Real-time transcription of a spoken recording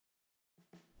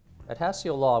At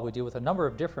Hacio Law, we deal with a number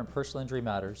of different personal injury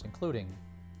matters, including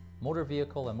motor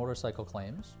vehicle and motorcycle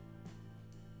claims,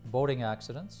 boating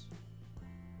accidents,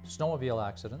 snowmobile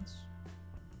accidents,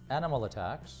 animal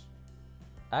attacks,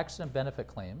 accident benefit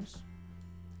claims,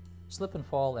 slip and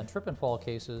fall and trip and fall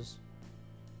cases,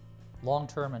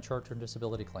 long-term and short-term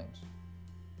disability claims.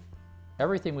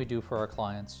 Everything we do for our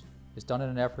clients is done in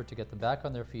an effort to get them back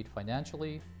on their feet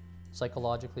financially,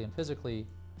 psychologically, and physically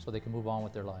so they can move on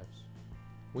with their lives.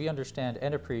 We understand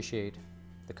and appreciate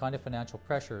the kind of financial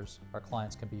pressures our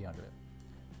clients can be under.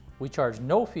 We charge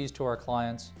no fees to our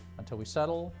clients until we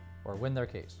settle or win their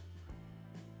case.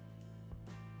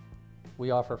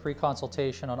 We offer free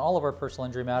consultation on all of our personal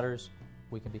injury matters.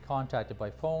 We can be contacted by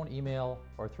phone, email,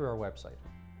 or through our website.